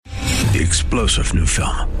The explosive new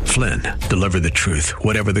film, Flynn, deliver the truth,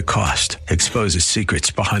 whatever the cost, exposes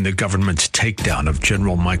secrets behind the government's takedown of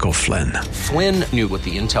General Michael Flynn. Flynn knew what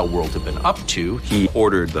the intel world had been up to. He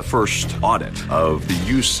ordered the first audit of the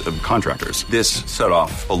use of contractors. This set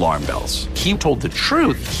off alarm bells. He told the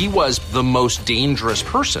truth. He was the most dangerous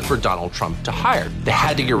person for Donald Trump to hire. They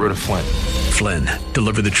had to get rid of Flynn. Flynn,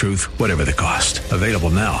 deliver the truth, whatever the cost. Available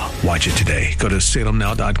now. Watch it today. Go to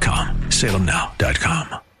salemnow.com.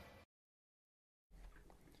 salemnow.com.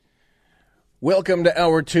 Welcome to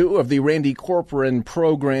Hour 2 of the Randy Corporon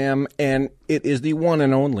program, and it is the one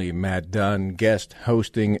and only Matt Dunn guest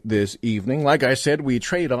hosting this evening. Like I said, we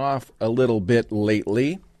trade off a little bit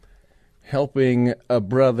lately, helping a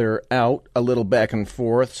brother out a little back and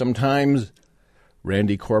forth. Sometimes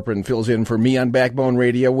Randy Corporon fills in for me on Backbone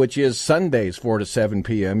Radio, which is Sundays 4 to 7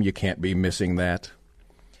 p.m. You can't be missing that.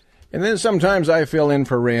 And then sometimes I fill in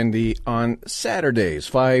for Randy on Saturdays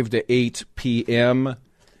 5 to 8 p.m.,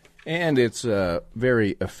 and it's a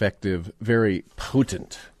very effective, very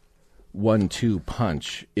potent 1-2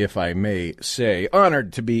 punch, if I may say.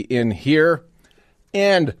 Honored to be in here.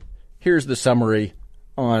 And here's the summary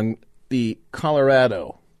on the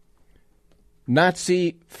Colorado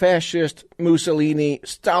Nazi, fascist, Mussolini,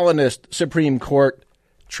 Stalinist Supreme Court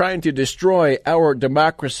trying to destroy our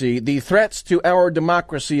democracy. The threats to our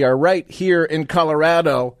democracy are right here in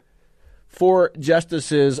Colorado. 4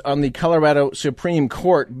 justices on the Colorado Supreme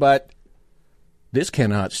Court, but this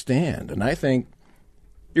cannot stand. And I think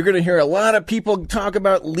you're going to hear a lot of people talk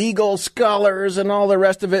about legal scholars and all the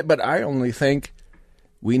rest of it, but I only think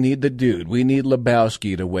we need the dude. We need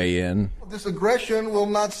Lebowski to weigh in. This aggression will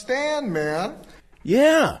not stand, man.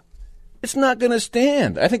 Yeah, it's not going to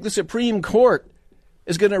stand. I think the Supreme Court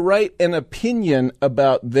is going to write an opinion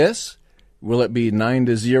about this. Will it be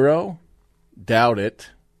 9-0? Doubt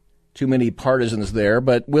it. Too many partisans there,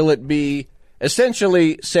 but will it be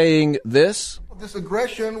essentially saying this? This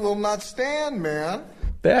aggression will not stand, man.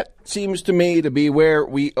 That seems to me to be where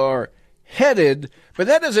we are headed, but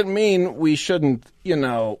that doesn't mean we shouldn't,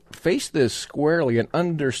 face this squarely and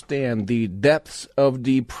understand the depths of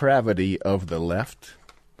depravity of the left.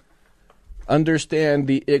 Understand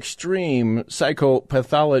the extreme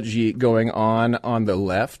psychopathology going on the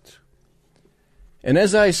left. And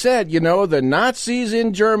as I said, the Nazis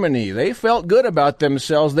in Germany, they felt good about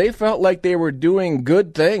themselves. They felt like they were doing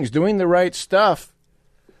good things, doing the right stuff.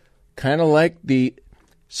 Kind of like the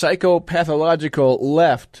psychopathological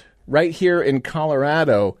left right here in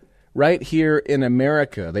Colorado, right here in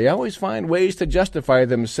America. They always find ways to justify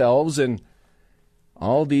themselves, and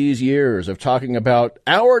all these years of talking about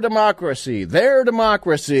our democracy, their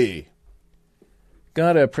democracy.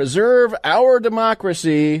 Gotta preserve our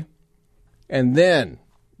democracy. And then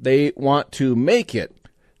they want to make it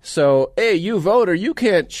so, hey, you voter, you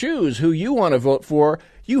can't choose who you want to vote for.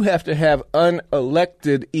 You have to have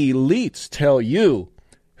unelected elites tell you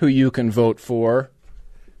who you can vote for.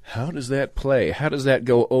 How does that play? How does that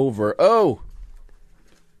go over? Oh,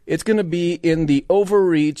 it's going to be in the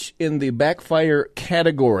overreach, in the backfire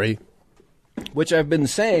category, which I've been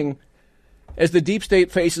saying as the deep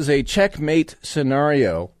state faces a checkmate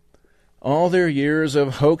scenario. All their years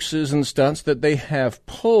of hoaxes and stunts that they have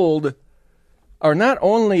pulled are not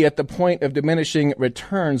only at the point of diminishing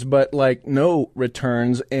returns, but like no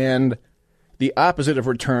returns, and the opposite of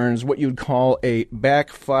returns, what you'd call a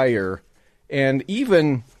backfire. And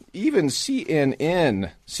even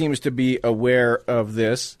CNN seems to be aware of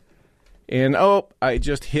this. And, I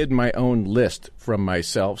just hid my own list from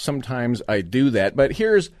myself. Sometimes I do that. But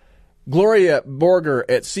here's Gloria Borger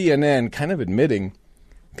at CNN kind of admitting,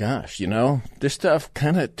 gosh, this stuff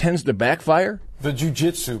kind of tends to backfire. The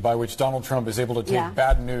jujitsu by which Donald Trump is able to take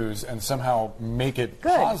bad news and somehow make it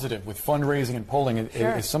positive with fundraising and polling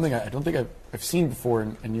is something I don't think I've seen before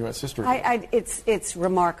in U.S. history. It's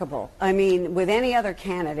remarkable. I mean, with any other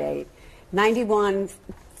candidate, 91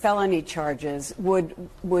 felony charges would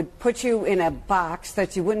put you in a box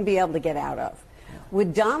that you wouldn't be able to get out of.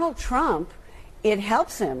 With Donald Trump, it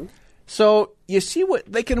helps him. So you see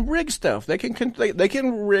what they can rig stuff. They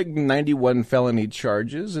can rig 91 felony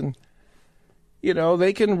charges, and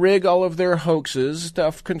they can rig all of their hoaxes,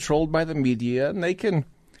 stuff controlled by the media, and they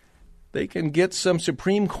can get some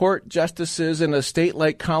Supreme Court justices in a state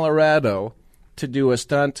like Colorado to do a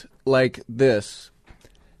stunt like this.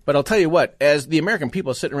 But I'll tell you what, as the American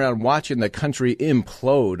people sitting around watching the country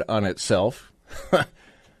implode on itself,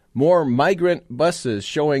 more migrant buses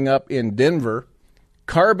showing up in Denver,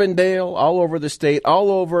 Carbondale, all over the state,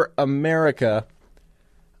 all over America.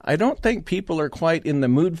 I don't think people are quite in the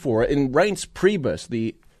mood for it. And Reince Priebus,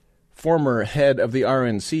 the former head of the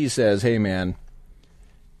RNC, says, hey, man,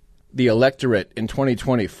 the electorate in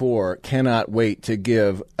 2024 cannot wait to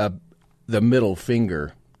give the middle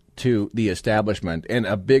finger to the establishment, and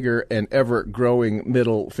a bigger and ever-growing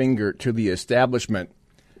middle finger to the establishment.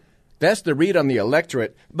 That's the read on the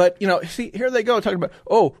electorate. But, see, here they go talking about,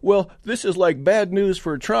 oh, well, this is like bad news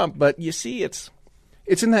for Trump. But you see, it's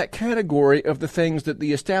in that category of the things that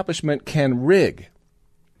the establishment can rig.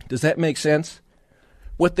 Does that make sense?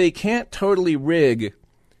 What they can't totally rig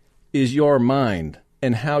is your mind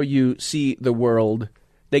and how you see the world.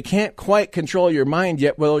 They can't quite control your mind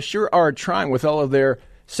yet. Well, sure are trying with all of their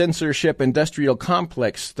censorship industrial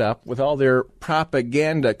complex stuff, with all their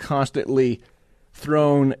propaganda constantly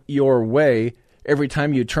thrown your way every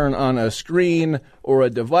time you turn on a screen or a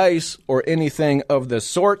device or anything of the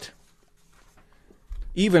sort.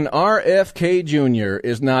 Even RFK Jr.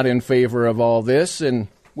 is not in favor of all this, and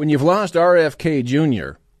when you've lost RFK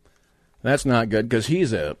Jr., that's not good, because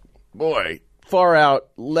he's a,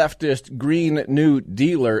 far-out leftist Green New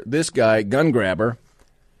Dealer, this guy, gun grabber.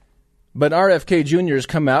 But RFK Jr. has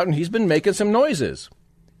come out, and he's been making some noises.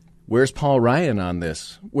 Where's Paul Ryan on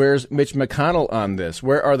this? Where's Mitch McConnell on this?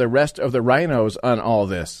 Where are the rest of the rhinos on all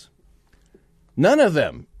this? None of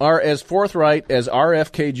them are as forthright as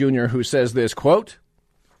RFK Jr., who says this, quote,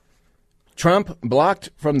 Trump blocked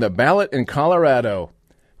from the ballot in Colorado.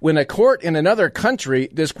 When a court in another country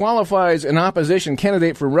disqualifies an opposition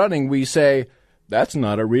candidate from running, we say, that's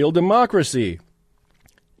not a real democracy.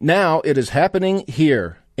 Now it is happening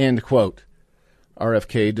here, end quote.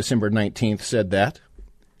 RFK, December 19th, said that.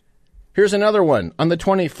 Here's another one. On the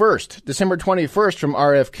 21st, December 21st, from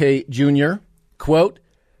RFK Jr., quote,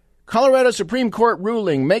 Colorado Supreme Court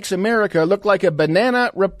ruling makes America look like a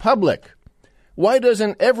banana republic. Why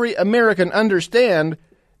doesn't every American understand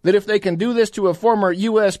that if they can do this to a former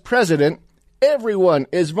U.S. president, everyone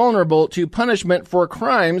is vulnerable to punishment for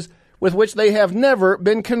crimes with which they have never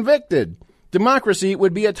been convicted? Democracy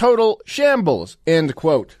would be a total shambles, end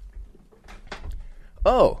quote.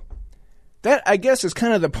 Oh, that, I guess, is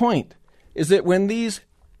kind of the point, is that when these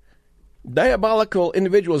diabolical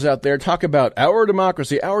individuals out there talk about our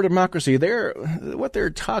democracy, what they're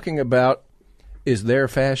talking about is their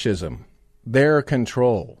fascism, their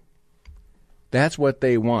control. That's what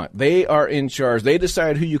they want. They are in charge. They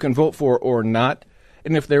decide who you can vote for or not.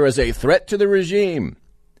 And if there is a threat to the regime,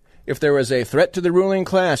 if there is a threat to the ruling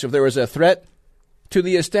class, if there is a threat to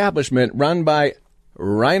the establishment run by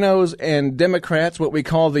rhinos and Democrats, what we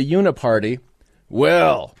call the uniparty,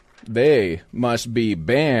 well, they must be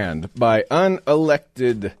banned by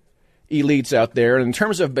unelected elites out there. And in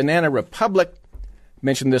terms of Banana Republic,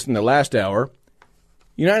 mentioned this in the last hour,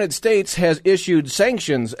 United States has issued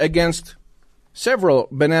sanctions against several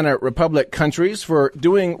Banana Republic countries for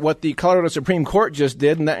doing what the Colorado Supreme Court just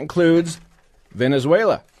did, and that includes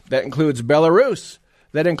Venezuela, that includes Belarus,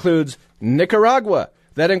 that includes Nicaragua,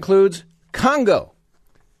 that includes Congo,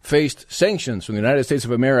 faced sanctions from the United States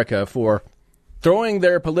of America for throwing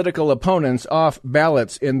their political opponents off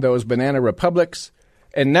ballots in those Banana Republics.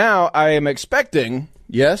 And now I am expecting,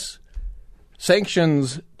 yes,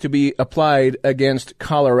 sanctions to be applied against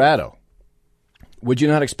Colorado. Would you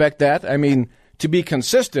not expect that? I mean, to be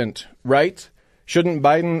consistent, right? Shouldn't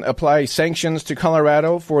Biden apply sanctions to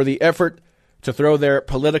Colorado for the effort to throw their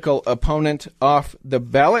political opponent off the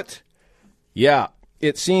ballot? Yeah,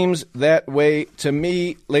 it seems that way to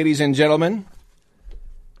me, ladies and gentlemen.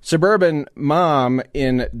 Suburban mom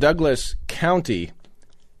in Douglas County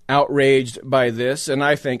outraged by this, and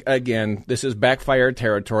I think, again, this is backfire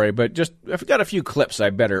territory, but just I've got a few clips I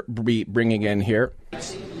better be bringing in here.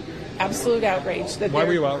 Absolute outrage. Why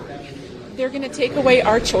were you outraged? They're going to take away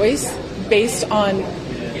our choice based on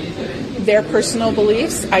their personal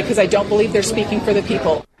beliefs, because I don't believe they're speaking for the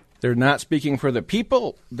people. They're not speaking for the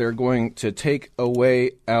people. They're going to take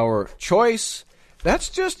away our choice. That's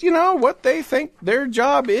just, what they think their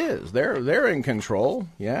job is. They're in control.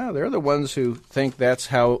 Yeah, they're the ones who think that's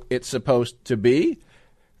how it's supposed to be.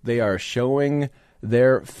 They are showing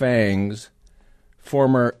their fangs.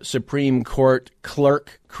 Former Supreme Court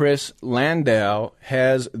clerk Chris Landau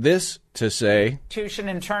has this to say.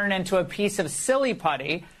 And turn into a piece of silly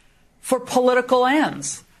putty for political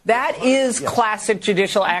ends. That is classic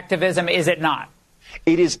judicial activism, is it not?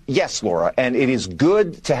 It is, yes, Laura, and it is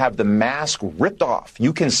good to have the mask ripped off.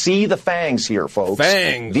 You can see the fangs here, folks.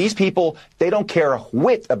 Fangs. These people, they don't care a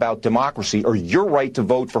whit about democracy or your right to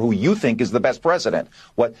vote for who you think is the best president.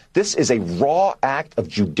 This is a raw act of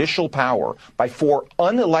judicial power by 4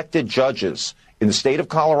 unelected judges in the state of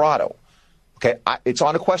Colorado. Okay, it's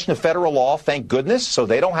on a question of federal law, thank goodness, so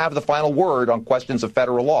they don't have the final word on questions of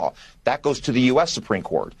federal law. That goes to the U.S. Supreme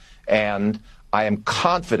Court. And I am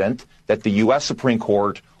confident that the U.S. Supreme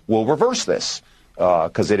Court will reverse this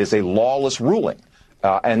because it is a lawless ruling.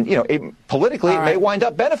 And, you know, politically, it may wind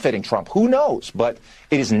up benefiting Trump. Who knows? But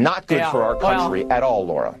it is not good for our country at all,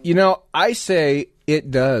 Laura. You know, I say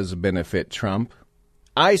it does benefit Trump.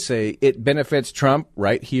 I say it benefits Trump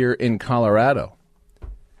right here in Colorado.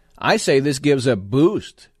 I say this gives a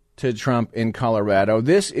boost to Trump in Colorado.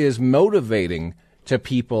 This is motivating to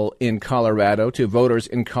people in Colorado, to voters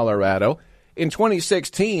in Colorado. In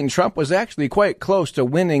 2016, Trump was actually quite close to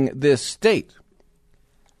winning this state.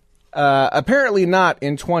 Apparently not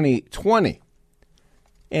in 2020.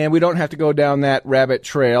 And we don't have to go down that rabbit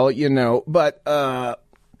trail, you know, but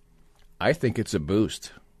I think it's a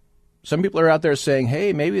boost. Some people are out there saying,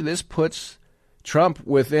 hey, maybe this puts Trump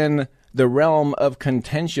within the realm of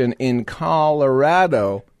contention in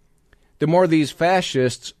Colorado. The more these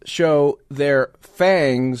fascists show their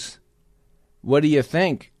fangs, what do you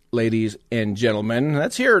think, ladies and gentlemen?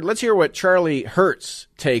 Let's hear what Charlie Hertz's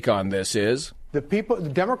take on this is. The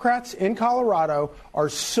Democrats in Colorado are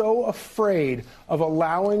so afraid of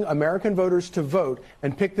allowing American voters to vote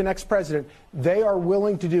and pick the next president, they are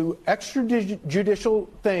willing to do extrajudicial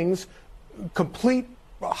things, complete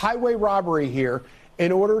highway robbery here,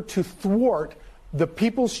 in order to thwart the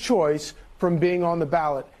people's choice from being on the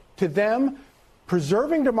ballot. To them,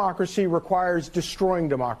 preserving democracy requires destroying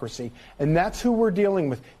democracy, and that's who we're dealing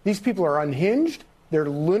with. These people are unhinged, they're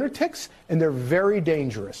lunatics, and they're very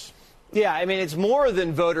dangerous. Yeah, I mean, it's more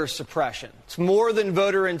than voter suppression. It's more than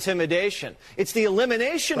voter intimidation. It's the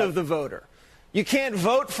elimination of the voter. You can't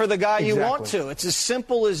vote for the guy you want to. It's as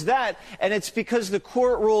simple as that. And it's because the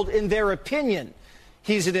court ruled, in their opinion,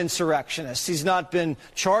 he's an insurrectionist. He's not been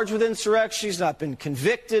charged with insurrection. He's not been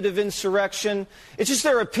convicted of insurrection. It's just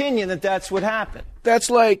their opinion that that's what happened. That's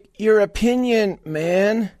like your opinion,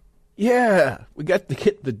 man. Yeah, we got to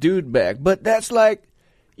get the dude back. But that's like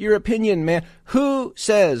your opinion, man. Who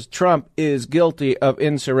says Trump is guilty of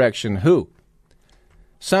insurrection? Who?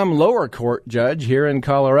 Some lower court judge here in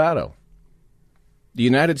Colorado. The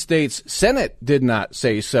United States Senate did not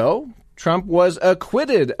say so. Trump was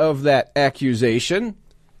acquitted of that accusation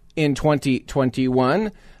in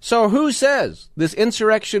 2021. So who says this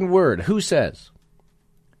insurrection word? Who says?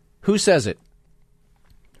 Who says it?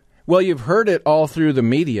 Well, you've heard it all through the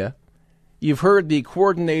media. You've heard the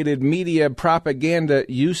coordinated media propaganda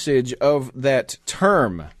usage of that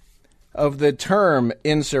term, of the term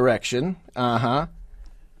insurrection. So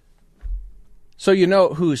you know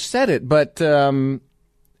who said it, but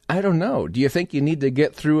I don't know. Do you think you need to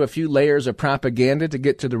get through a few layers of propaganda to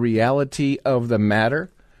get to the reality of the matter?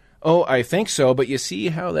 Oh, I think so, but you see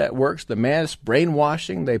how that works? The mass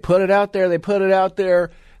brainwashing, they put it out there,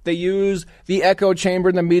 They use the echo chamber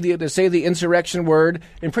in the media to say the insurrection word,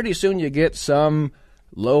 and pretty soon you get some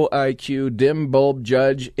low IQ, dim bulb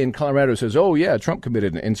judge in Colorado who says, oh, yeah, Trump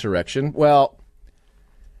committed an insurrection. Well,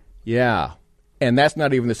 yeah, and that's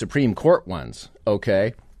not even the Supreme Court ones,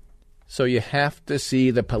 okay? So you have to see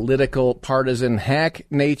the political, partisan hack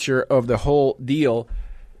nature of the whole deal.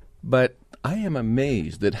 But I am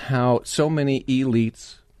amazed at how so many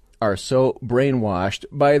elites are so brainwashed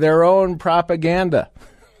by their own propaganda.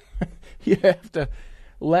 You have to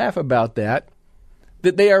laugh about that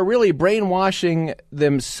they are really brainwashing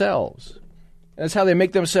themselves. That's how they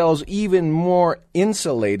make themselves even more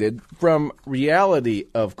insulated from reality,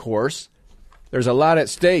 of course. There's a lot at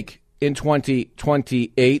stake in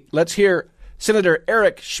 2028. Let's hear Senator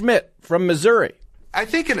Eric Schmidt from Missouri. I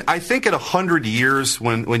think in 100 years,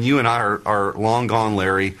 when you and I are long gone,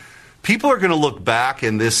 Larry, people are going to look back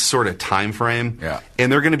in this sort of time frame,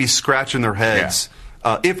 and they're going to be scratching their heads.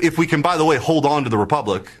 If we can, by the way, hold on to the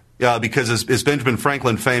Republic, because as Benjamin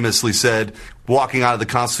Franklin famously said, walking out of the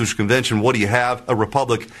Constitutional Convention, what do you have? A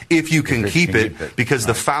republic, if you can keep it, because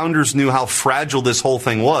the founders knew how fragile this whole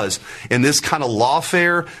thing was. And this kind of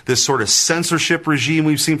lawfare, this sort of censorship regime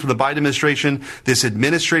we've seen from the Biden administration, this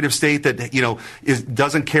administrative state that,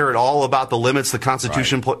 doesn't care at all about the limits the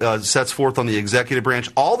Constitution sets forth on the executive branch,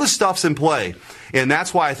 all this stuff's in play. And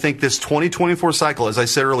that's why I think this 2024 cycle, as I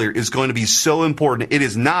said earlier, is going to be so important. It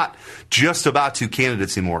is not just about two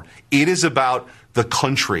candidates anymore. It is about the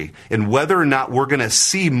country and whether or not we're going to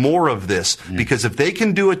see more of this. Because if they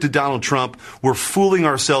can do it to Donald Trump, we're fooling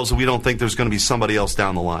ourselves and we don't think there's going to be somebody else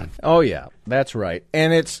down the line. Oh, yeah, that's right.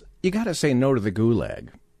 And you got to say no to the gulag.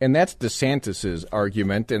 And that's DeSantis's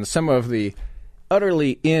argument. And some of the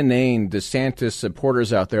utterly inane DeSantis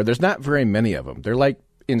supporters out there, there's not very many of them. They're like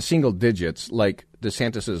in single digits, like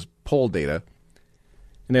DeSantis's poll data.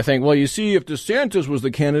 And they think, well, you see, if DeSantis was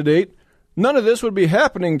the candidate, none of this would be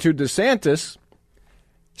happening to DeSantis.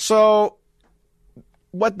 So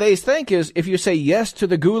what they think is if you say yes to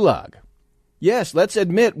the gulag, Yes, let's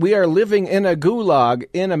admit we are living in a gulag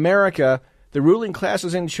in America. The ruling class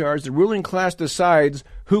is in charge. The ruling class decides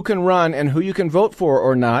who can run and who you can vote for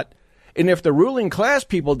or not. And if the ruling class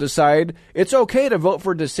people decide it's okay to vote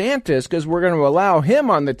for DeSantis because we're going to allow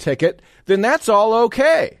him on the ticket, then that's all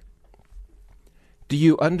okay. Do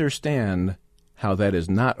you understand how that is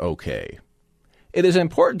not okay? It is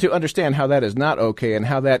important to understand how that is not okay and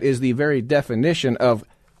how that is the very definition of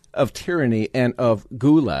tyranny and of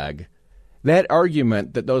gulag. That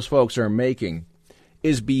argument that those folks are making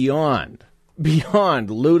is beyond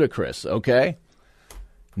ludicrous, okay?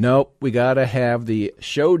 Nope, we got to have the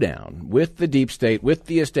showdown with the deep state, with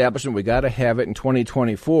the establishment. We got to have it in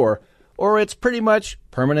 2024, or it's pretty much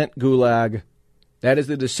permanent gulag. That is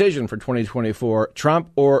the decision for 2024, Trump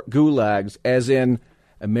or gulags, as in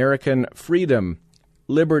American freedom,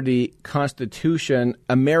 liberty, Constitution,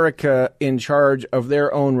 America in charge of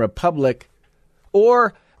their own republic,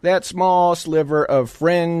 or that small sliver of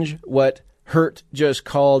fringe, what Hurt just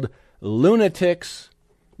called lunatics,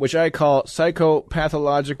 which I call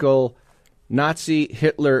psychopathological Nazi,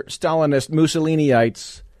 Hitler, Stalinist,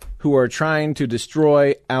 Mussoliniites who are trying to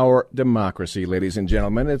destroy our democracy, ladies and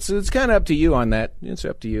gentlemen. It's kind of up to you on that. It's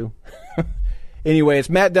up to you. Anyway, it's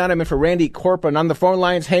Matt Dunn. I'm in for Randy Corporon on the phone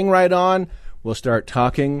lines. Hang right on. We'll start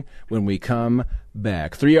talking when we come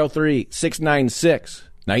back.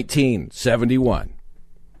 303-696-1971.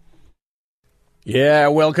 Yeah,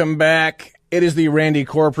 welcome back. It is the Randy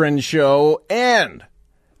Corporon Show, and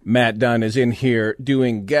Matt Dunn is in here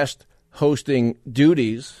doing guest hosting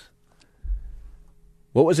duties.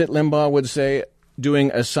 What was it Limbaugh would say? Doing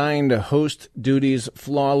assigned host duties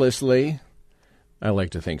flawlessly? I like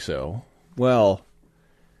to think so. Well,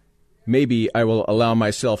 maybe I will allow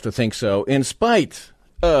myself to think so, in spite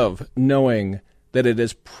of knowing that it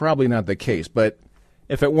is probably not the case. But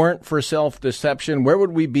if it weren't for self-deception, where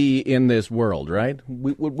would we be in this world, right?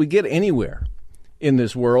 Would we get anywhere in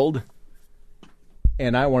this world?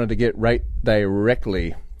 And I wanted to get right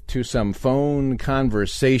directly to some phone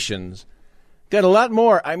conversations. Got a lot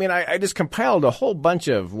more. I mean, I just compiled a whole bunch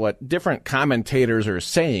of what different commentators are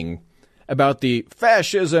saying about the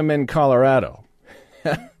fascism in Colorado.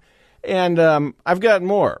 And I've got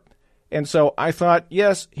more. And so I thought,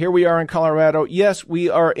 yes, here we are in Colorado. Yes, we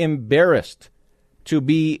are embarrassed to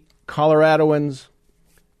be Coloradoans.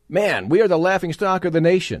 Man, we are the laughingstock of the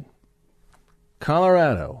nation.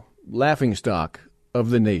 Colorado, laughingstock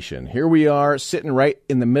of the nation. Here we are, sitting right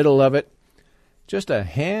in the middle of it. Just a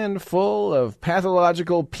handful of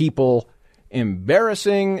pathological people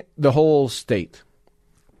embarrassing the whole state.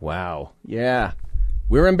 Wow. Yeah.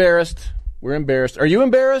 We're embarrassed. We're embarrassed. Are you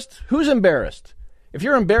embarrassed? Who's embarrassed? If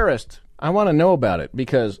you're embarrassed, I want to know about it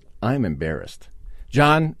because I'm embarrassed.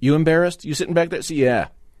 John, you embarrassed? You sitting back there? See, yeah.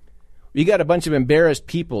 You got a bunch of embarrassed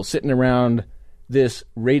people sitting around this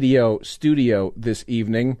radio studio this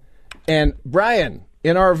evening. And Brian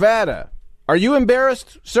in Arvada, are you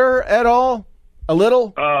embarrassed, sir, at all? A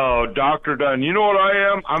little? Oh, Dr. Dunn, you know what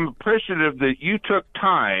I am? I'm appreciative that you took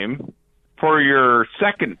time for your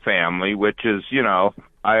second family, which is,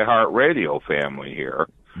 iHeartRadio family here.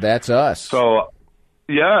 That's us. So,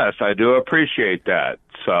 yes, I do appreciate that.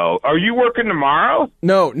 So, are you working tomorrow?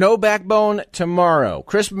 No backbone tomorrow.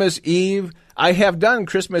 Christmas Eve. I have done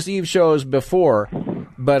Christmas Eve shows before,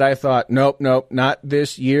 but I thought, nope, not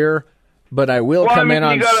this year. But I will come in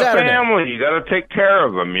on Saturday. You got a family. You got to take care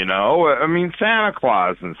of them, I mean, Santa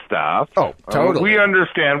Claus and stuff. Oh, totally. We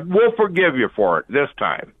understand. We'll forgive you for it this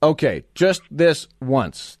time. Okay, just this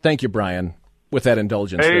once. Thank you, Brian, with that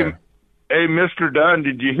indulgence there. Hey, Mr. Dunn,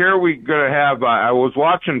 did you hear we're going to have, I was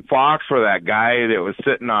watching Fox for that guy that was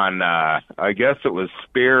sitting on, I guess it was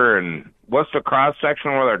Spear and, what's the cross-section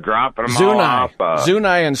where they're dropping them all off?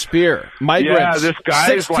 Zunai and Spear. Migrants. Yeah, this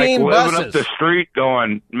guy's like living buses up the street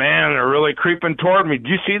going, man, they're really creeping toward me. Did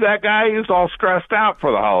you see that guy? He was all stressed out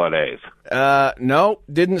for the holidays. No,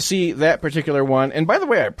 didn't see that particular one. And by the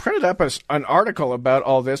way, I printed up an article about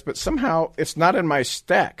all this, but somehow it's not in my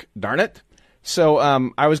stack. Darn it. So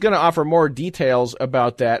I was going to offer more details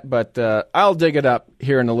about that, but I'll dig it up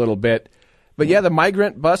here in a little bit. But yeah, the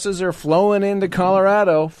migrant buses are flowing into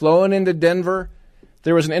Colorado, flowing into Denver.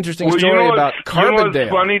 There was an interesting story about Carbondale. You know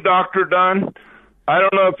what's funny, Dr. Dunn? I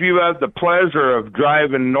don't know if you had the pleasure of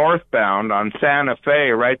driving northbound on Santa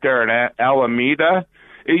Fe right there in Alameda.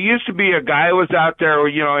 It used to be a guy was out there,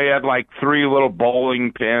 he had like 3 little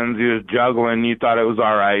bowling pins. He was juggling. You thought it was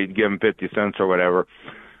all right. You'd give him 50 cents or whatever.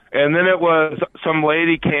 And then it was some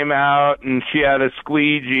lady came out and she had a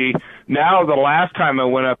squeegee. Now, the last time I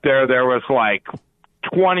went up there was like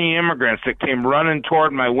 20 immigrants that came running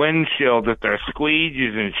toward my windshield with their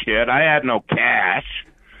squeegees and shit. I had no cash.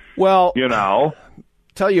 Well,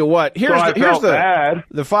 tell you what, here's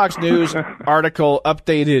the Fox News article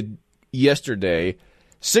updated yesterday.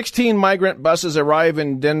 16 migrant buses arrive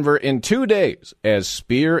in Denver in 2 days as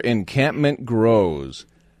Spear encampment grows.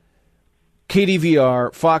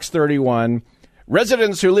 KDVR, Fox 31.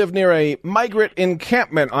 Residents who live near a migrant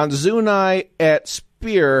encampment on Zuni at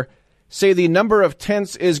Spear say the number of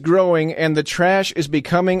tents is growing and the trash is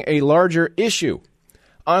becoming a larger issue.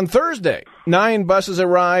 On Thursday, 9 buses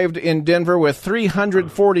arrived in Denver with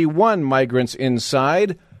 341 migrants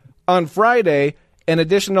inside. On Friday, an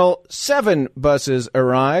additional 7 buses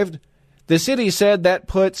arrived. The city said that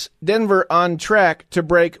puts Denver on track to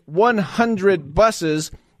break 100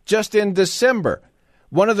 buses just in December.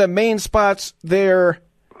 One of the main spots they're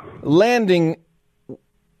landing,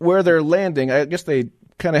 I guess they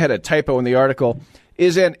kind of had a typo in the article,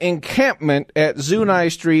 is an encampment at Zuni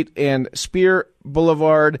Street and Spear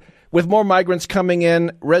Boulevard. With more migrants coming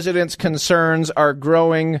in, residents' concerns are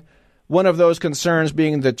growing. One of those concerns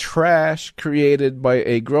being the trash created by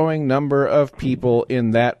a growing number of people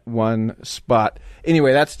in that one spot.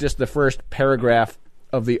 Anyway, that's just the first paragraph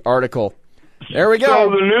of the article. There we go. So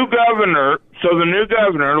the new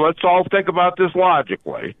governor, let's all think about this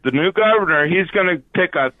logically. The new governor, he's going to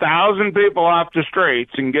pick 1,000 people off the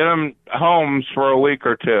streets and get them homes for a week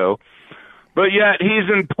or two. But yet he's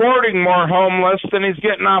importing more homeless than he's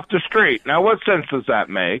getting off the street. Now, what sense does that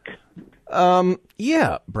make?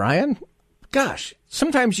 Yeah, Brian. Gosh,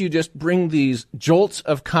 sometimes you just bring these jolts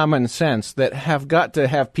of common sense that have got to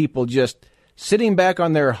have people just sitting back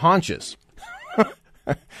on their haunches.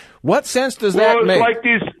 What sense does that make?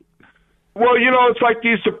 It's like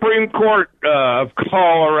the Supreme Court of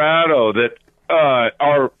Colorado that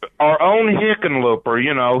our own Hickenlooper,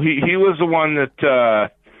 he was the one that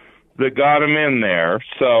got him in there.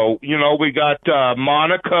 So, we got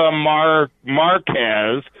Monica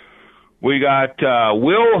Marquez. We got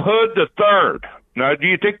Will Hood III. Now, do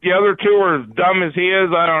you think the other two are as dumb as he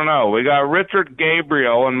is? I don't know. We got Richard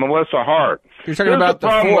Gabriel and Melissa Hart. You're talking about the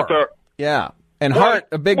four. Yeah. And Hart,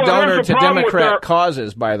 a big donor to Democrat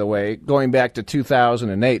causes, by the way, going back to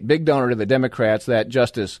 2008. Big donor to the Democrats, that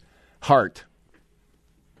Justice Hart.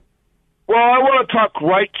 Well, I want to talk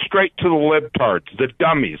right straight to the libtards, the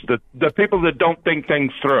dummies, the people that don't think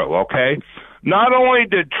things through, okay? Not only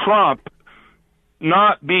did Trump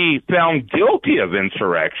not be found guilty of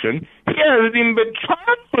insurrection, he hasn't even been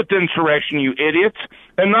charged with insurrection, you idiots.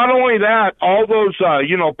 And not only that, all those,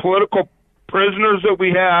 political prisoners that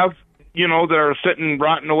we have, that are sitting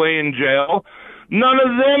rotting away in jail, none of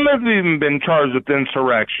them have even been charged with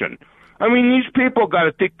insurrection. I mean, these people got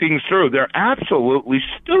to think things through. They're absolutely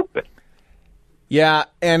stupid. Yeah,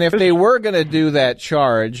 and if they were going to do that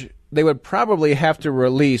charge, they would probably have to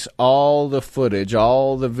release all the footage,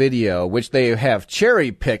 all the video, which they have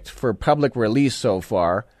cherry-picked for public release so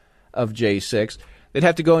far of J6. They'd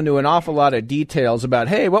have to go into an awful lot of details about,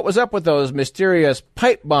 hey, what was up with those mysterious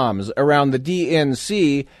pipe bombs around the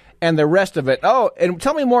DNC and the rest of it. Oh, and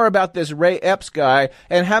tell me more about this Ray Epps guy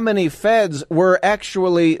and how many feds were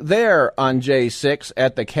actually there on J6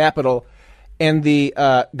 at the Capitol. And the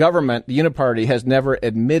government, the Uniparty, has never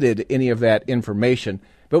admitted any of that information.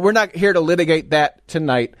 But we're not here to litigate that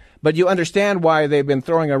tonight. But you understand why they've been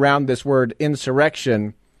throwing around this word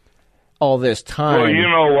insurrection all this time. Well, you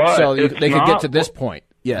know what? So they could get to this point.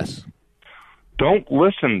 Yes. Don't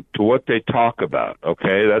listen to what they talk about,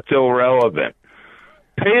 okay? That's irrelevant.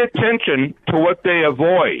 Pay attention to what they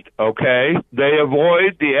avoid, okay? They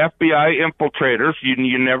avoid the FBI infiltrators.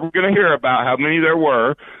 You're never going to hear about how many there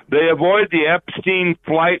were. They avoid the Epstein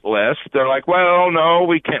flight list. They're like, well, no,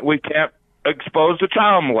 we can't expose the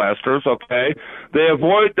child molesters, okay? They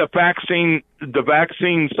avoid the vaccine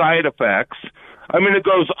side effects. I mean, it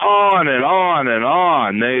goes on and on and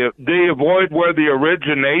on. They avoid where the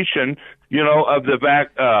origination, of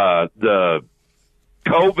the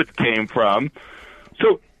COVID came from.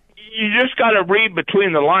 So you just got to read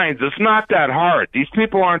between the lines. It's not that hard. These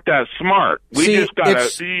people aren't that smart. We just got to,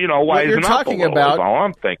 wisen up a little, is all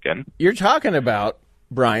I'm thinking. You're talking about,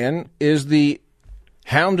 Brian, is the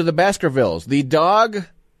Hound of the Baskervilles, the dog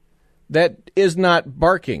that is not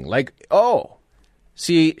barking.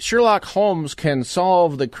 See, Sherlock Holmes can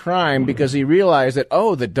solve the crime because he realized that,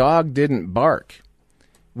 the dog didn't bark.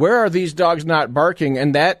 Where are these dogs not barking?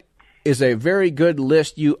 And that is a very good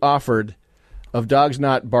list you offered of dogs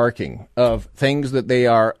not barking, of things that they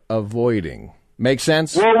are avoiding. Make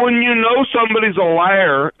sense? Well, when you know somebody's a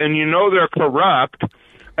liar and you know they're corrupt,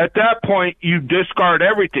 at that point you discard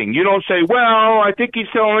everything. You don't say, well, I think he's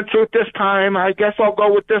telling the truth this time. I guess I'll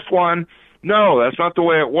go with this one. No, that's not the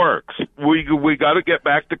way it works. We got to get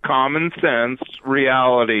back to common sense,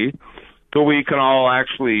 reality, so we can all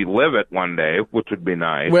actually live it one day, which would be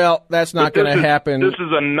nice. Well, that's not going to happen. This is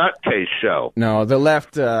a nutcase show. No, the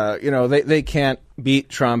left, they can't beat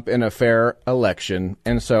Trump in a fair election,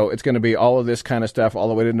 and so it's going to be all of this kind of stuff all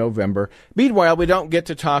the way to November. Meanwhile, we don't get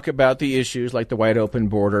to talk about the issues like the wide open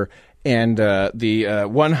border and the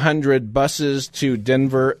 100 buses to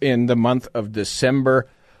Denver in the month of December,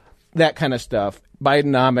 that kind of stuff.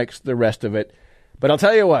 Bidenomics, the rest of it. But I'll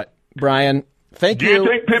tell you what, Brian, thank you. Do you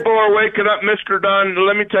think people are waking up, Mr. Dunn?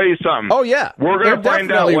 Let me tell you something. Oh, yeah. We're going to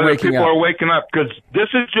find out whether people are waking up, because this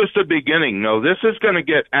is just the beginning. No, this is going to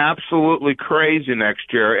get absolutely crazy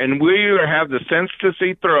next year, and we either have the sense to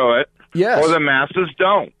see through it, or the masses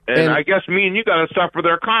don't. And I guess me and you got to suffer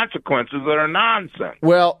their consequences that are nonsense.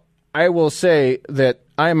 Well, I will say that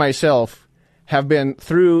I myself have been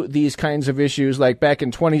through these kinds of issues, like back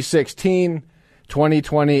in 2016,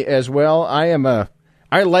 2020 as well.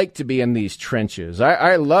 I like to be in these trenches.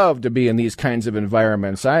 I love to be in these kinds of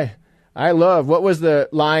environments. I love, what was the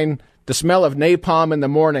line? The smell of napalm in the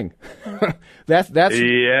morning. That's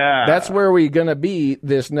where we're going to be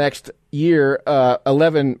this next year,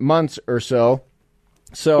 11 months or so.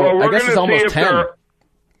 So I guess it's almost 10.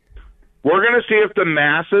 We're going to see if the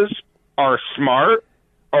masses are smart,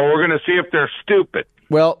 or we're going to see if they're stupid.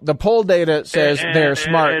 Well, the poll data says they're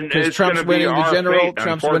smart, because Trump's winning the general,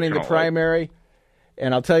 Trump's winning the primary.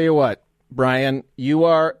 And I'll tell you what, Brian, you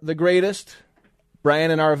are the greatest.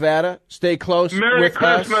 Brian in Arvada, stay close Merry with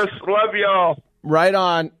Christmas. us. Love y'all. Right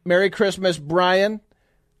on. Merry Christmas, Brian.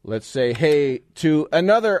 Let's say hey to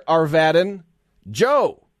another Arvadan,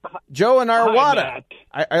 Joe. Joe in Arvada.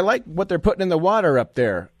 I like what they're putting in the water up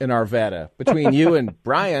there in Arvada between you and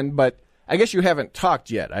Brian, but I guess you haven't talked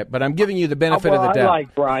yet. But I'm giving you the benefit of the doubt. I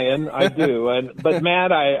like Brian. I do. But,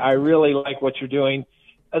 Matt, I really like what you're doing.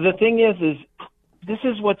 The thing is this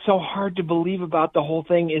is what's so hard to believe about the whole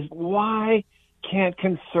thing is why can't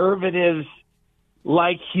conservatives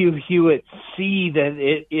like Hugh Hewitt see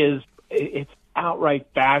that it's outright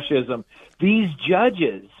fascism? These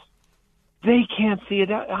judges, they can't see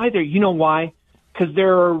it either. You know why? Because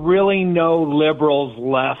there are really no liberals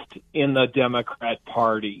left in the Democrat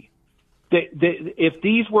Party. If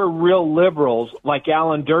these were real liberals like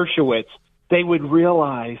Alan Dershowitz, they would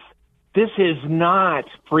realize this is not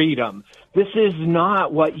freedom. This is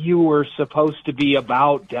not what you were supposed to be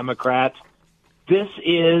about, Democrats. This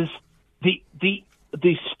is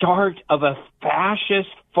the start of a fascist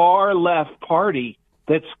far-left party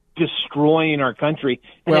that's destroying our country.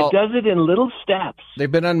 And it does it in little steps.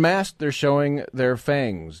 They've been unmasked. They're showing their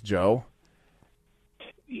fangs, Joe.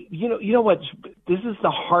 You know what? This is the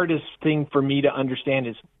hardest thing for me to understand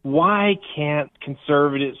is why can't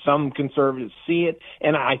some conservatives see it?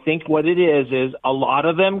 And I think what it is a lot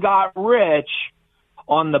of them got rich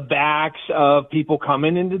on the backs of people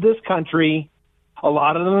coming into this country. A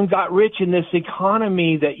lot of them got rich in this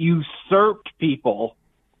economy that usurped people.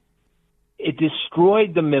 It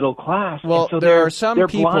destroyed the middle class. Well, so there are some they're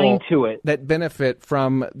people blind to it. that benefit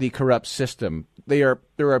from the corrupt system. There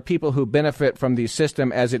are people who benefit from the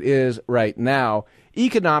system as it is right now,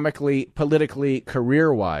 economically, politically,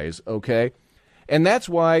 career-wise, okay? And that's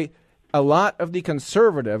why a lot of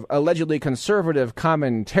the allegedly conservative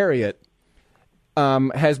commentariat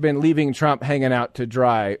has been leaving Trump hanging out to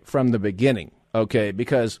dry from the beginning, okay?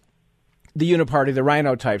 Because the uniparty, the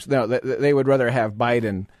rhino types, no, they would rather have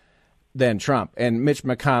Biden than Trump. And Mitch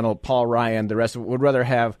McConnell, Paul Ryan, the rest of it would rather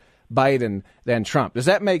have Biden than Trump. Does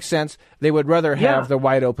that make sense? They would rather have the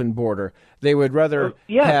wide open border. They would rather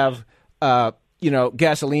have,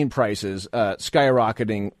 gasoline prices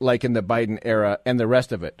skyrocketing like in the Biden era and the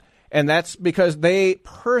rest of it. And that's because they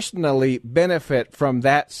personally benefit from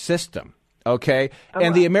that system, okay?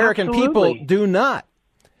 And the American people do not.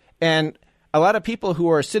 And a lot of people who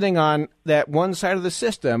are sitting on that one side of the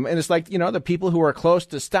system, and it's like, the people who are close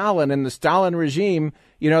to Stalin and the Stalin regime,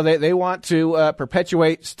 they want to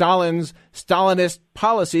perpetuate Stalinist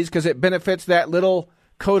policies because it benefits that little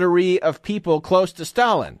coterie of people close to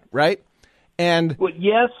Stalin, right? And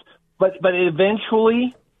yes, but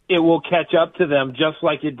eventually it will catch up to them, just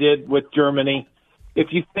like it did with Germany. If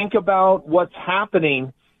you think about what's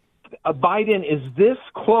happening, Biden is this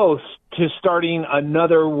close to starting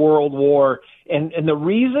another world war. And the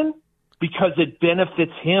reason? Because it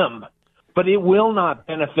benefits him. But it will not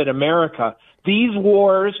benefit America. These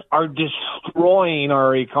wars are destroying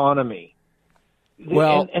our economy.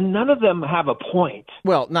 Well, and none of them have a point.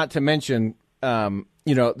 Well, not to mention,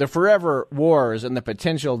 the forever wars and the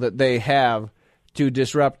potential that they have to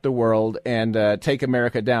disrupt the world and take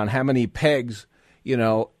America down. How many pegs,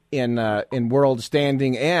 in world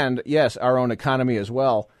standing and, yes, our own economy as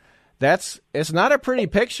well. It's not a pretty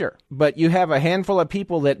picture, but you have a handful of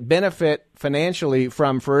people that benefit financially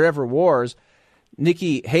from forever wars,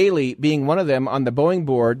 Nikki Haley being one of them on the Boeing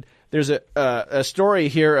board. There's a story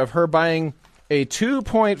here of her buying a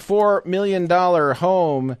 $2.4 million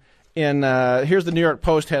home in, here's the New York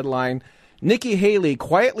Post headline, Nikki Haley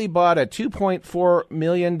quietly bought a $2.4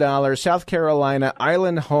 million South Carolina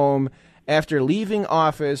island home after leaving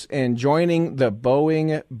office and joining the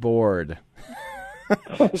Boeing board.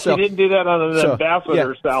 She didn't do that on an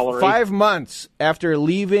ambassador salary. 5 months after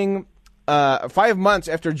leaving, 5 months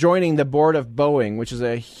after joining the board of Boeing, which is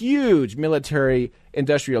a huge military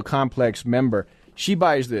industrial complex member, she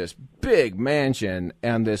buys this big mansion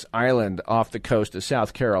on this island off the coast of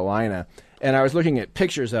South Carolina. And I was looking at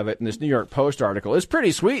pictures of it in this New York Post article. It's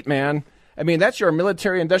pretty sweet, man. I mean, that's your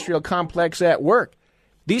military industrial complex at work.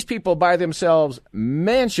 These people buy themselves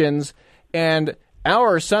mansions, and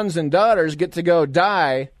our sons and daughters get to go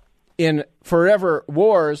die in forever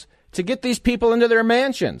wars to get these people into their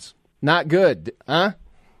mansions. Not good, huh?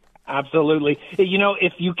 Absolutely. You know,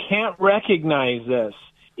 if you can't recognize this,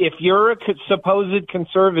 if you're a supposed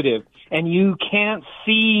conservative and you can't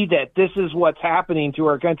see that this is what's happening to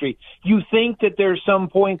our country, you think that there's some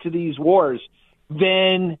point to these wars,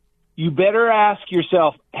 then you better ask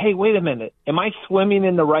yourself, hey, wait a minute, am I swimming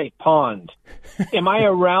in the right pond? Am I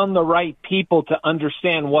around the right people to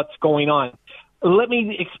understand what's going on? Let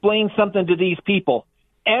me explain something to these people.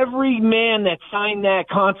 Every man that signed that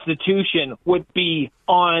Constitution would be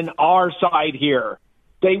on our side here.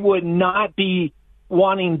 They would not be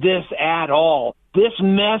wanting this at all. This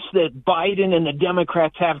mess that Biden and the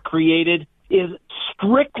Democrats have created is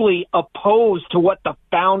strictly opposed to what the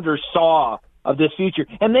founders saw of this future.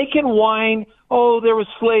 And they can whine, oh, there was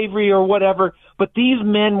slavery or whatever, but these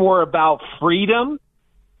men were about freedom,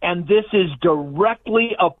 and this is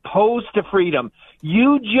directly opposed to freedom.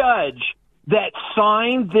 You judge that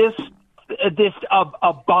signed this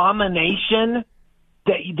abomination,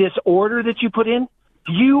 this order that you put in,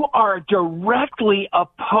 you are directly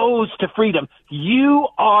opposed to freedom. You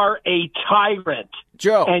are a tyrant,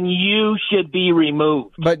 Joe, and you should be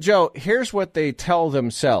removed. But, Joe, here's what they tell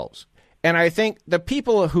themselves. And I think the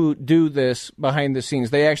people who do this behind the scenes,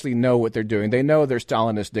 they actually know what they're doing. They know they're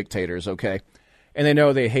Stalinist dictators, okay? And they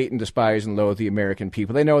know they hate and despise and loathe the American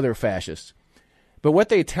people. They know they're fascists. But what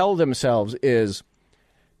they tell themselves is,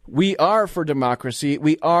 we are for democracy,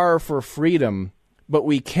 we are for freedom, but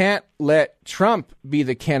we can't let Trump be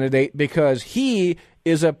the candidate because he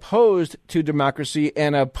is opposed to democracy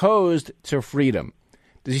and opposed to freedom.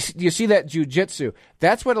 Do you see that jujitsu?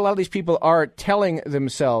 That's what a lot of these people are telling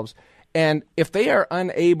themselves. And if they are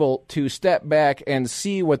unable to step back and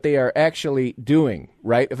see what they are actually doing,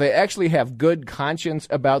 right? If they actually have good conscience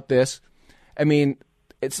about this, I mean,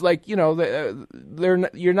 it's like, you know,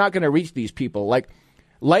 you're not going to reach these people. Like,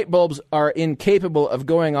 light bulbs are incapable of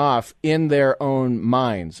going off in their own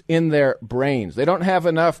minds, in their brains. They don't have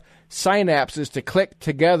enough synapses to click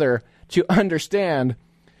together to understand,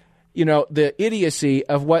 you know, the idiocy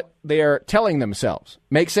of what they are telling themselves.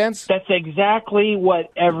 Make sense? That's exactly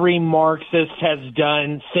what every Marxist has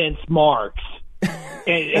done since Marx.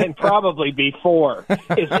 and probably before,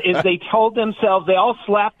 is they told themselves, they all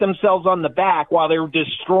slapped themselves on the back while they were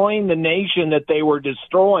destroying the nation that they were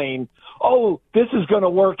destroying. Oh, this is going to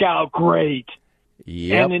work out great.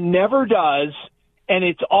 Yep. And it never does. And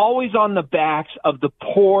it's always on the backs of the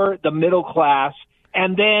poor, the middle class,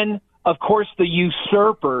 and then, of course, the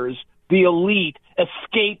usurpers, the elite,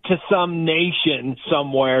 escape to some nation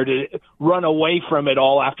somewhere to run away from it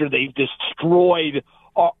all after they've destroyed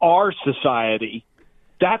our society.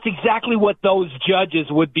 That's exactly what those judges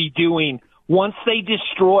would be doing. Once they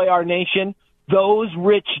destroy our nation, those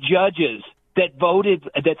rich judges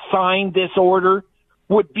that signed this order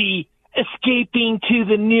would be escaping to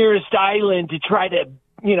the nearest island to try to,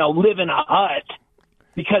 you know, live in a hut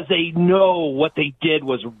because they know what they did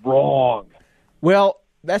was wrong. Well,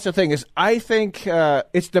 that's the thing is I think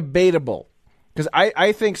it's debatable because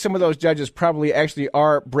I think some of those judges probably actually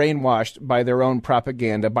are brainwashed by their own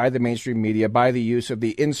propaganda, by the mainstream media, by the use of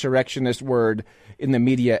the insurrectionist word in the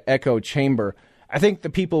media echo chamber. I think the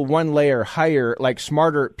people one layer higher, like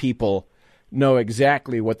smarter people, know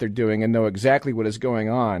exactly what they're doing and know exactly what is going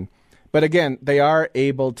on. But again, they are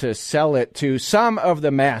able to sell it to some of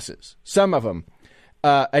the masses, some of them,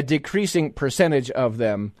 a decreasing percentage of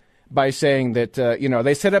them, by saying that,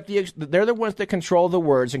 they set up they're the ones that control the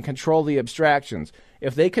words and control the abstractions.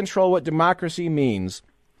 If they control what democracy means,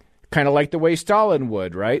 kind of like the way Stalin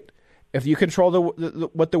would, right? if you control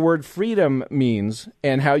what the word freedom means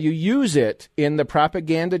and how you use it in the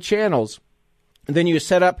propaganda channels, then you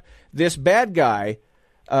set up this bad guy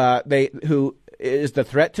who is the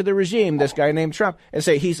threat to the regime, this guy named Trump, and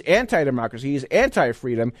say he's anti-democracy, he's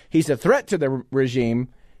anti-freedom, he's a threat to the regime.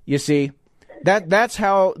 You see, that's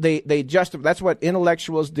how they justify. That's what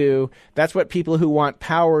intellectuals do. That's what people who want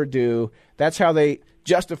power do. That's how they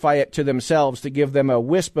justify it to themselves, to give them a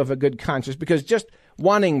wisp of a good conscience, because just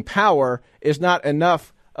wanting power is not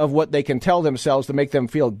enough of what they can tell themselves to make them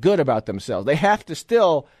feel good about themselves. They have to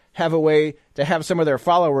still have a way to have some of their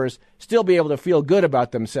followers still be able to feel good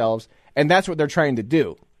about themselves, and that's what they're trying to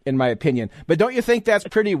do, in my opinion. But don't you think that's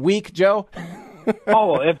pretty weak, Joe?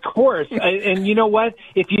 Oh, of course. And you know what?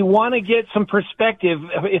 If you want to get some perspective,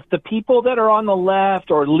 if the people that are on the left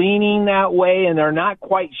are leaning that way and they're not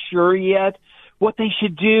quite sure yet, what they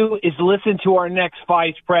should do is listen to our next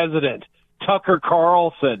vice president, Tucker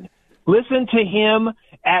Carlson. Listen to him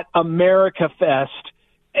at America Fest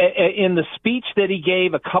in the speech that he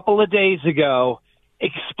gave a couple of days ago.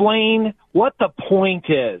 Explain what the point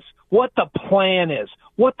is, what the plan is,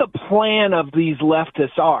 what the plan of these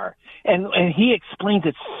leftists are. And he explains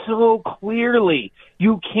it so clearly.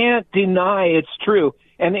 You can't deny it's true.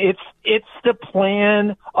 And it's the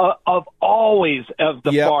plan of always of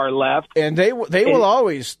the far left. And they will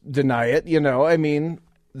always deny it, you know. I mean,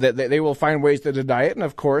 they will find ways to deny it. And,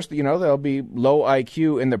 of course, you know, there'll be low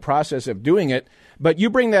IQ in the process of doing it. But you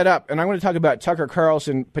bring that up, and I'm going to talk about Tucker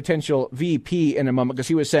Carlson, potential VP, in a moment, because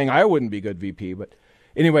he was saying I wouldn't be good VP. But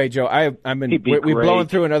anyway, Joe, we've blown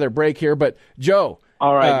through another break here. But, Joe.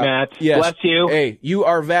 All right, Matt. Yes. Bless you. Hey, you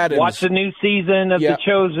are Vadens. Watch the new season of The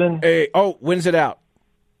Chosen. Hey, when's it out?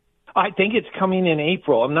 I think it's coming in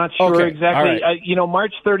April. I'm not sure exactly. Right.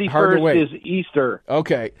 March 31st is Easter.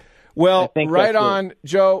 Okay. Well, right on,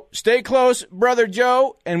 Joe. Stay close, Brother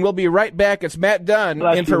Joe, and we'll be right back. It's Matt Dunn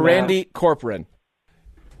in for Randy Corporon.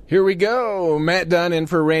 Here we go. Matt Dunn in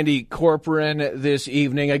for Randy Corporon this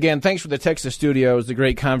evening. Again, thanks for the Texas studios, the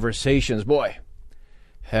great conversations. Boy,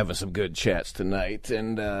 having some good chats tonight.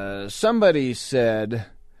 And somebody said,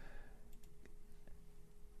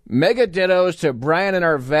 mega dittos to Brian in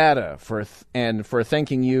Arvada for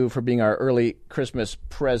thanking you for being our early Christmas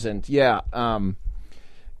present. Yeah,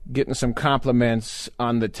 getting some compliments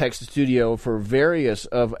on the Texas studio for various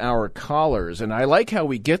of our callers. And I like how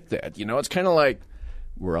we get that. You know, it's kind of like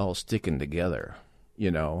we're all sticking together.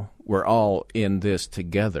 You know, we're all in this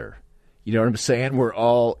together. You know what I'm saying? We're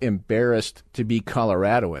all embarrassed to be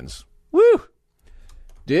Coloradoans. Woo!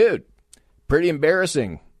 Dude, pretty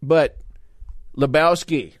embarrassing. But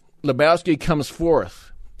Lebowski comes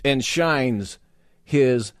forth and shines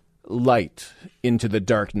his light into the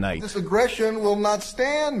dark night. This aggression will not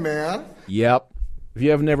stand, man. Yep. If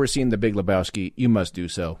you have never seen The Big Lebowski, you must do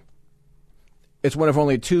so. It's one of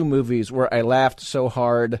only 2 movies where I laughed so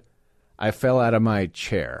hard I fell out of my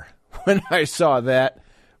chair when I saw that,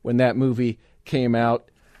 when that movie came out.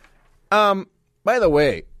 By the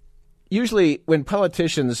way, usually when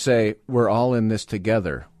politicians say, we're all in this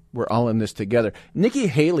together, Nikki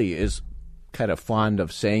Haley is kind of fond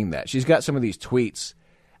of saying that. She's got some of these tweets,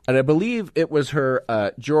 and I believe it was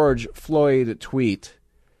her George Floyd tweet.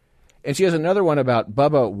 And she has another one about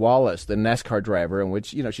Bubba Wallace, the NASCAR driver, in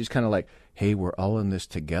which, you know, she's kind of like, hey, we're all in this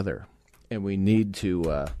together, and we need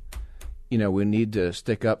to,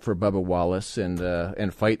 stick up for Bubba Wallace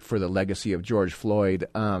and fight for the legacy of George Floyd.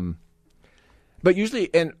 But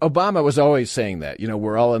usually, and Obama was always saying that, you know,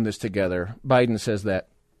 we're all in this together. Biden says that.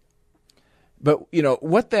 But, you know,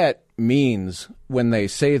 what that means when they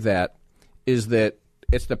say that is that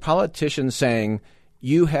it's the politician saying,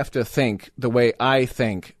 you have to think the way I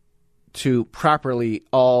think to properly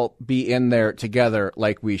all be in there together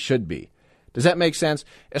like we should be. Does that make sense?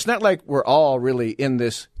 It's not like we're all really in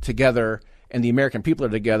this together and the American people are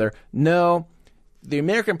together. No, the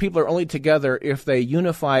American people are only together if they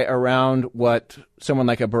unify around what someone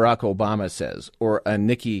like a Barack Obama says or a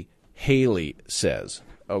Nikki Haley says,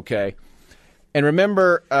 okay? And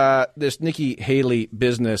remember this Nikki Haley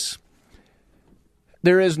business.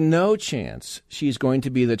 There is no chance she's going to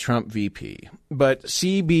be the Trump VP. But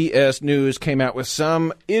CBS News came out with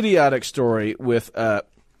some idiotic story with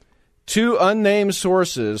 2 unnamed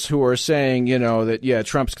sources who are saying, you know, that, yeah,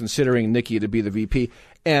 Trump's considering Nikki to be the VP.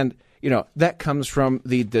 And, you know, that comes from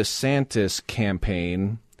the DeSantis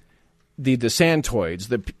campaign, the DeSantoids,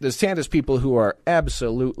 the DeSantis people who are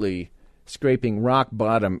absolutely scraping rock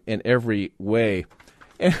bottom in every way.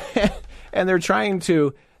 And they're trying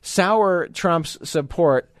to sour Trump's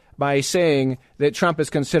support by saying that Trump is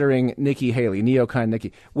considering Nikki Haley, neocon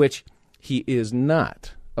Nikki, which he is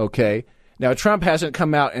not, okay? Now, Trump hasn't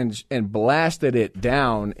come out and blasted it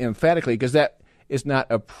down emphatically because that is not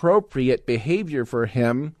appropriate behavior for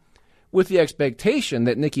him, with the expectation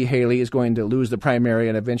that Nikki Haley is going to lose the primary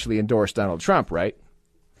and eventually endorse Donald Trump, right?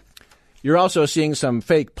 You're also seeing some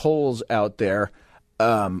fake polls out there,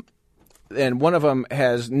 and one of them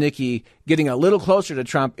has Nikki getting a little closer to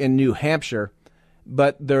Trump in New Hampshire,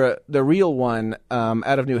 but the real one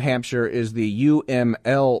out of New Hampshire is the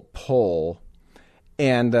UML poll,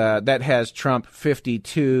 and that has Trump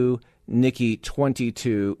 52, Nikki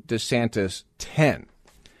 22, DeSantis 10.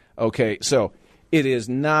 Okay, so it is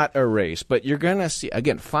not a race, but you're going to see,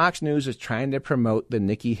 again, Fox News is trying to promote the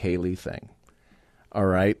Nikki Haley thing. All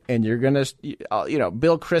right. And you're going to,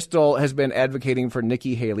 Bill Kristol has been advocating for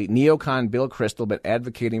Nikki Haley. Neocon Bill Kristol been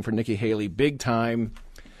advocating for Nikki Haley big time,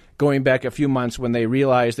 going back a few months when they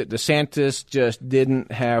realized that DeSantis just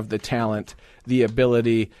didn't have the talent, the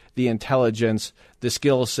ability, the intelligence, the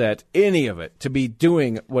skill set, any of it to be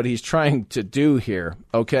doing what he's trying to do here.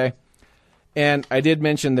 Okay. And I did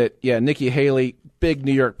mention that, Nikki Haley, big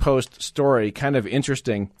New York Post story, kind of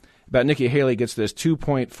interesting about Nikki Haley gets this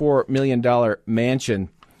 $2.4 million mansion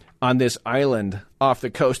on this island off the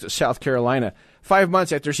coast of South Carolina 5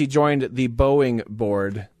 months after she joined the Boeing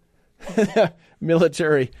board.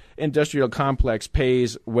 Military industrial complex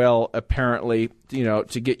pays well, apparently,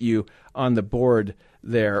 to get you on the board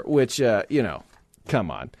there, which,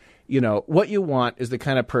 come on. What you want is the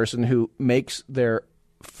kind of person who makes their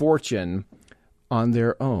fortune on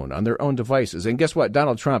their own devices. And guess what?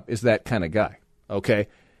 Donald Trump is that kind of guy, okay?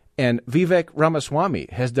 And Vivek Ramaswamy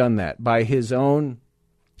has done that by his own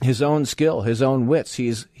skill, his own wits.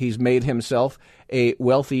 He's made himself a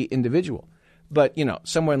wealthy individual. But,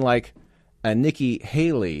 someone like a Nikki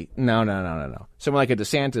Haley, no. Someone like a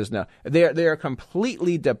DeSantis, no. They are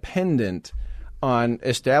completely dependent on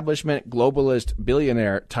establishment globalist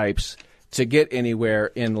billionaire types to get anywhere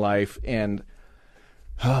in life. And,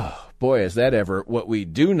 boy, is that ever what we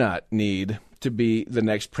do not need to be the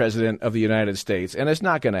next president of the United States. And it's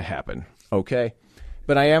not going to happen, okay?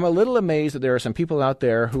 But I am a little amazed that there are some people out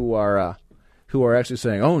there who are actually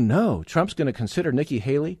saying, oh, no, Trump's going to consider Nikki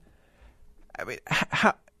Haley. I mean,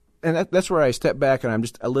 how? And that's where I step back and I'm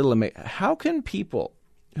just a little amazed. How can people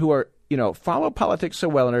who are, follow politics so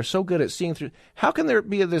well and are so good at seeing through, how can there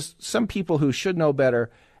be some people who should know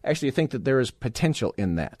better actually think that there is potential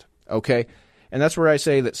in that, okay? And that's where I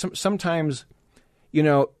say that sometimes,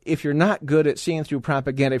 if you're not good at seeing through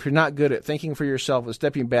propaganda, if you're not good at thinking for yourself and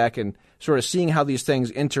stepping back and sort of seeing how these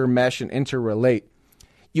things intermesh and interrelate,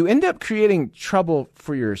 you end up creating trouble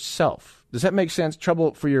for yourself. Does that make sense?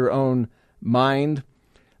 Trouble for your own mind.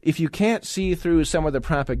 If you can't see through some of the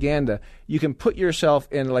propaganda, you can put yourself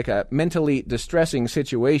in like a mentally distressing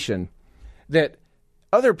situation that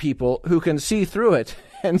other people who can see through it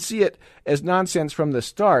and see it as nonsense from the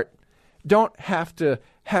start don't have to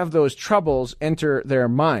have those troubles enter their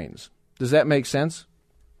minds. Does that make sense?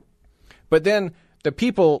 But then the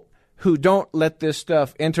people who don't let this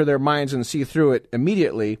stuff enter their minds and see through it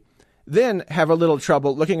immediately then have a little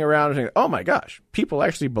trouble looking around and saying, oh my gosh, people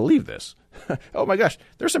actually believe this. Oh my gosh,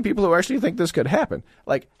 there's some people who actually think this could happen.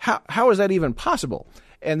 Like, how is that even possible?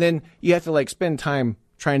 And then you have to spend time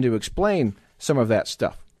trying to explain some of that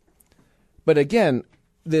stuff. But again,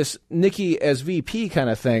 this Nikki as VP kind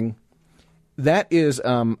of thing, that is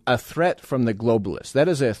a threat from the globalists. That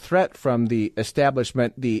is a threat from the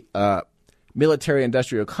establishment, the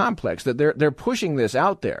military-industrial complex, that they're pushing this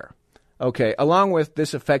out there, okay, along with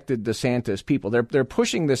disaffected DeSantis people. They're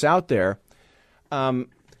pushing this out there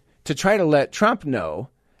to try to let Trump know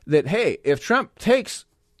that, hey, if Trump takes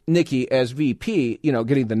Nikki as VP,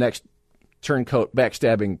 getting the next turncoat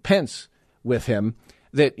backstabbing Pence with him,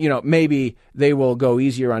 that, maybe they will go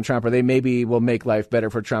easier on Trump, or they maybe will make life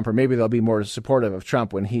better for Trump, or maybe they'll be more supportive of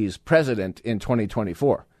Trump when he's president in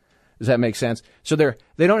 2024. Does that make sense? So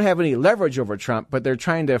they don't have any leverage over Trump, but they're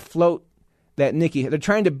trying to float that they're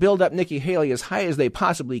trying to build up Nikki Haley as high as they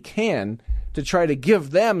possibly can to try to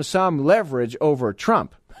give them some leverage over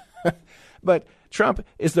Trump. But Trump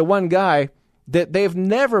is the one guy that they've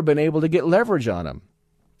never been able to get leverage on him.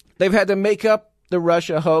 They've had to make up the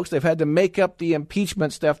Russia hoax. They've had to make up the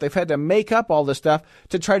impeachment stuff. They've had to make up all the stuff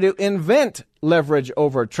to try to invent leverage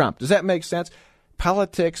over Trump. Does that make sense?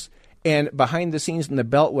 Politics and behind the scenes in the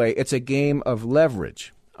Beltway, it's a game of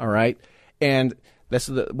leverage, all right? And that's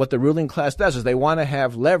what the ruling class does, is they want to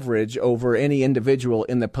have leverage over any individual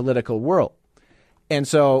in the political world. And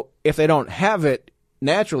so if they don't have it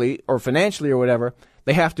naturally or financially or whatever,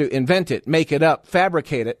 they have to invent it, make it up,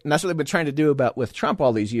 fabricate it. And that's what they've been trying to do with Trump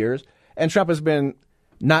all these years. And Trump has been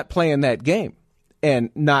not playing that game and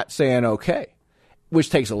not saying okay. which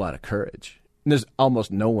takes a lot of courage. And there's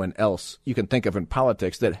almost no one else you can think of in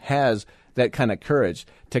politics that has that kind of courage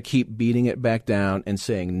to keep beating it back down and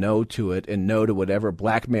saying no to it and no to whatever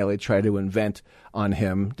blackmail they try to invent on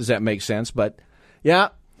him. Does that make sense? But, yeah,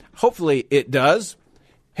 hopefully it does.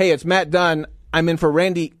 Hey, it's Matt Dunn. I'm in for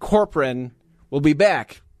Randy Corporon. We'll be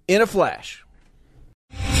back in a flash.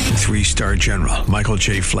 3-star General Michael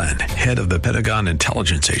J. Flynn, head of the Pentagon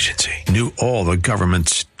Intelligence Agency, knew all the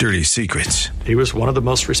government's dirty secrets. He was one of the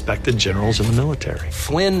most respected generals in the military.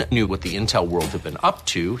 Flynn knew what the intel world had been up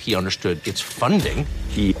to. He understood its funding.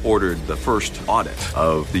 He ordered the first audit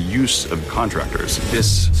of the use of contractors.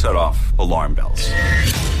 This set off alarm bells.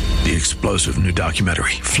 The explosive new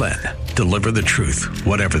documentary, Flynn, Deliver the Truth,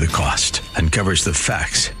 Whatever the Cost, uncovers the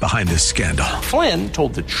facts behind this scandal. Flynn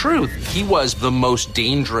told the truth. He was the most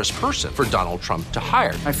dangerous person for Donald Trump to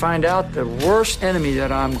hire. I find out the worst enemy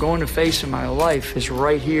that I'm going to face in my life is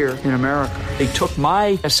right here in America. They took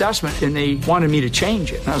my assessment and they wanted me to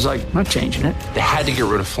change it. And I was like, I'm not changing it. They had to get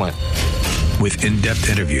rid of Flynn. With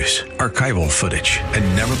in-depth interviews, archival footage,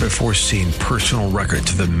 and never-before-seen personal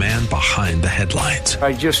records of the man behind the headlines.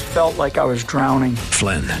 I just felt like I was drowning.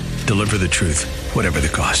 Flynn, Deliver the Truth, Whatever the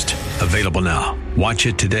Cost. Available now. Watch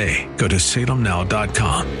it today. Go to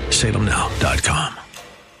salemnow.com. salemnow.com.